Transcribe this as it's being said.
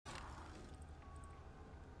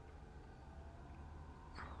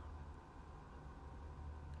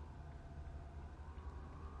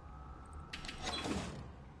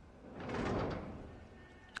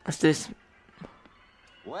Let's do this.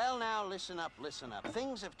 Well, now, listen up, listen up.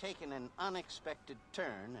 Things have taken an unexpected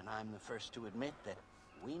turn, and I'm the first to admit that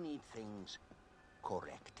we need things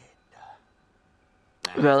corrected.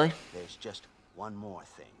 Now, Really? there's just one more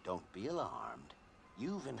thing. Don't be alarmed.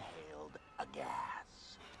 You've inhaled a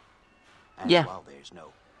gas. And Yeah. while there's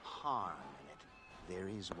no harm in it, there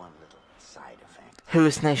is one little side effect.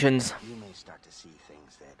 Hallucinations. You may start to see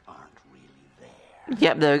things that aren't really there.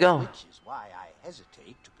 Yep, there we go. Which is why I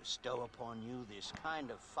hesitate to bestow upon you this kind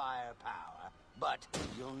of firepower, but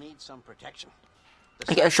you'll need some protection.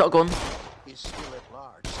 I get a shotgun. Is still at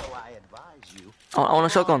large, so I advise you. Oh, I want a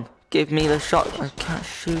shotgun. Give me the shot. I can't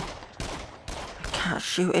shoot. I can't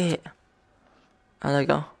shoot it. Oh, there you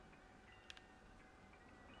go.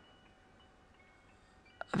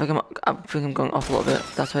 I think I'm going off a little bit.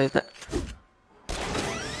 That's why that.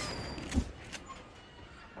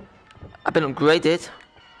 I've been upgraded.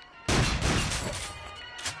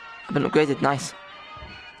 Nice.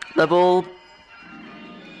 Level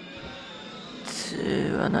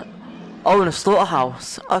 2 and a... Oh, in a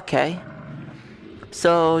slaughterhouse. Okay.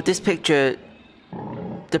 So this picture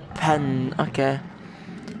okay.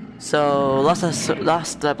 So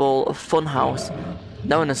last level of Funhouse.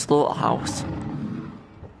 Now in a slaughterhouse.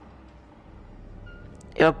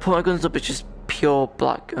 If I put my guns up, it's just pure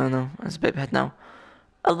black. Oh no, it's a baby head now.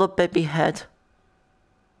 I love baby head.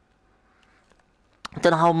 I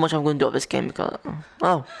don't know how much I'm going to do of this game because...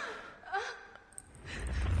 Oh.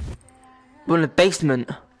 We're in the basement.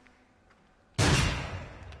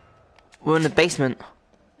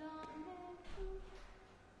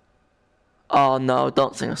 Oh no,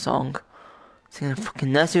 don't sing a song. Sing a fucking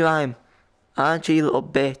nursery rhyme. Aren't you, little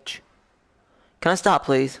bitch? Can I start,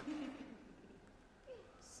 please?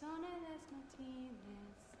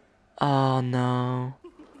 Oh no.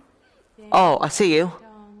 Oh, I see you.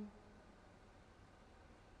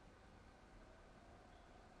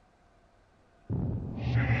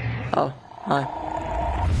 Oh, hi.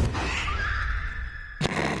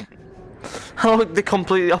 I looked the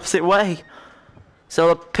completely opposite way. So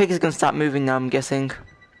the pig is gonna start moving now, I'm guessing.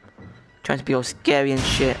 Trying to be all scary and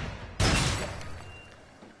shit.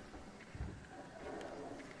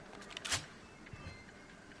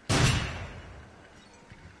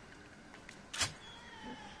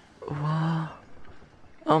 What?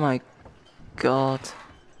 Oh my god.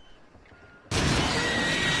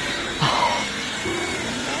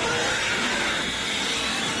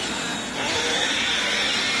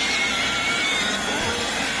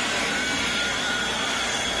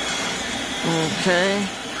 Okay.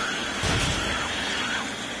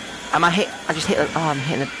 I just hit the, oh, I'm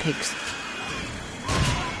hitting the pigs.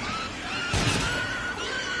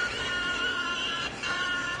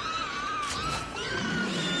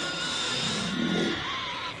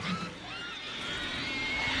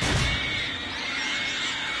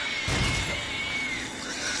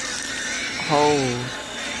 Oh.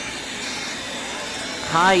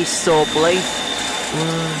 Hi, Sawblade.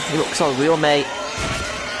 You look so real, mate.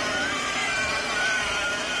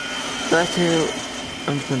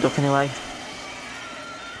 I'm just gonna duck anyway.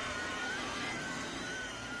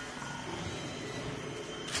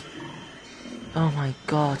 Oh my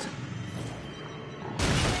god.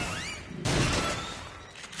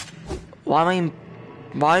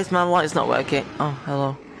 Why is my lights not working? Oh,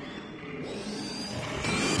 hello.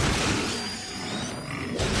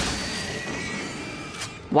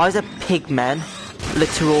 Why is there pigmen?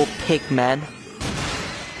 Literal pigmen.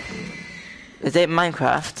 Is it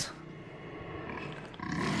Minecraft?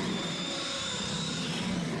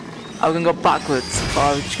 Are we gonna go backwards, or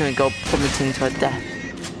are we just gonna go plummeting to our death?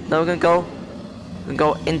 No, we're gonna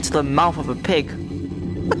go into the mouth of a pig.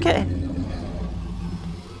 Okay.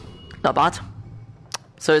 Not bad.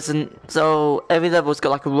 So so every level's got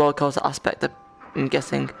like a roller coaster aspect, I'm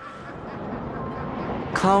guessing.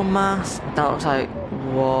 Clown mask. That looks like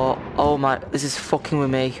what? Oh my! This is fucking with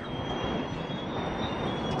me.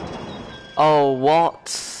 Oh, what?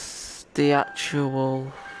 The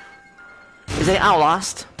actual. Is it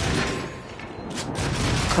Outlast?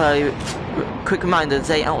 Quick reminder, it's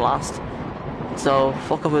Outlast. So,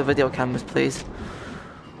 fuck off with video cameras, please.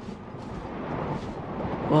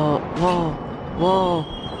 Whoa, whoa, whoa.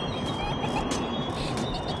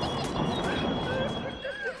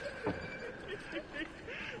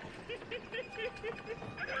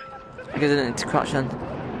 I guess I didn't need to crouch then.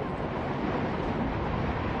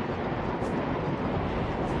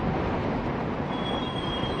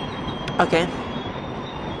 Okay.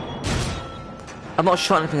 I've not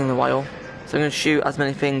shot anything in a while, so I'm going to shoot as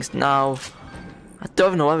many things now. I don't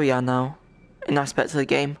even know where we are now, in aspects of the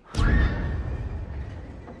game.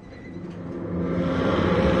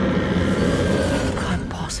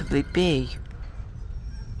 possibly be?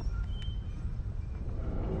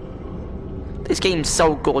 This game's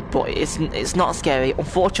so good, but it's not scary.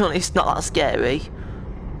 Unfortunately, it's not that scary.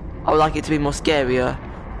 I would like it to be more scarier,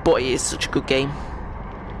 but it is such a good game.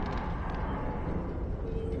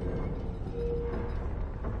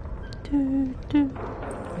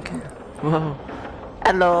 Okay. Whoa.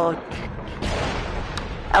 Hello.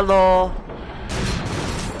 Hello.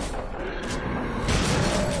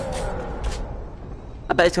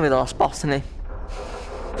 I bet it's gonna be the last boss, isn't he?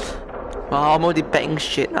 Wow, I'm already betting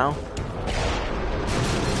shit now.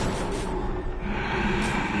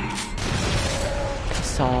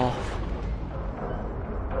 Piss off.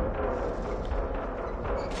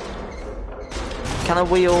 Can I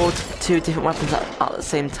wield 2 different weapons at the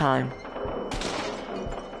same time?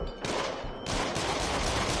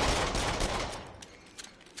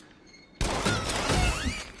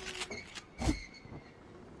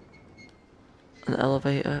 An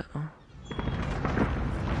elevator. Oh.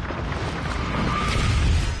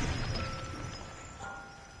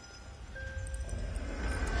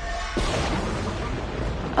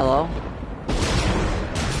 Hello?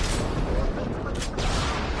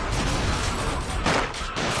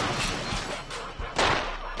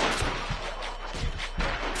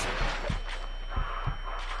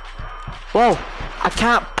 Whoa! I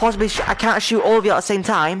can't possibly I can't shoot all of you at the same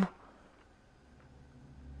time.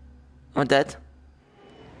 I'm dead.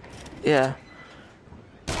 Yeah.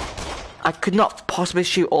 I could not possibly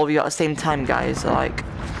shoot all of you at the same time, guys. Like,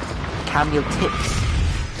 cameo tips.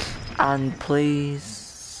 And please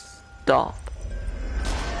stop.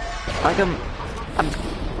 Like I'm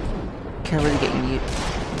can't really get you.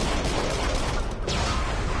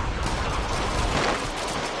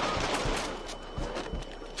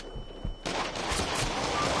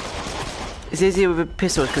 It's easier with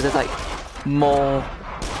pistols because there's like more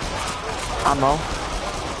ammo.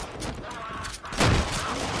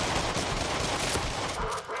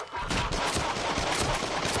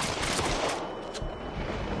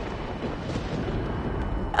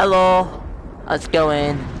 Hello, how's it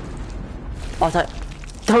going? I was like,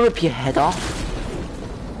 don't rip your head off.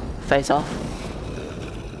 Face off.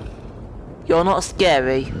 You're not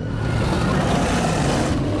scary.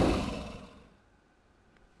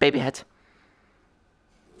 Baby head.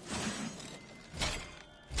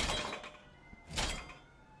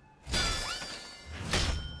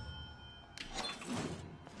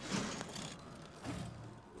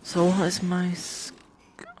 So what is my...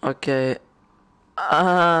 Okay.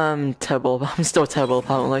 I'm terrible. I'm still terrible,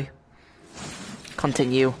 apparently.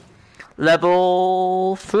 Continue.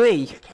 Level 3.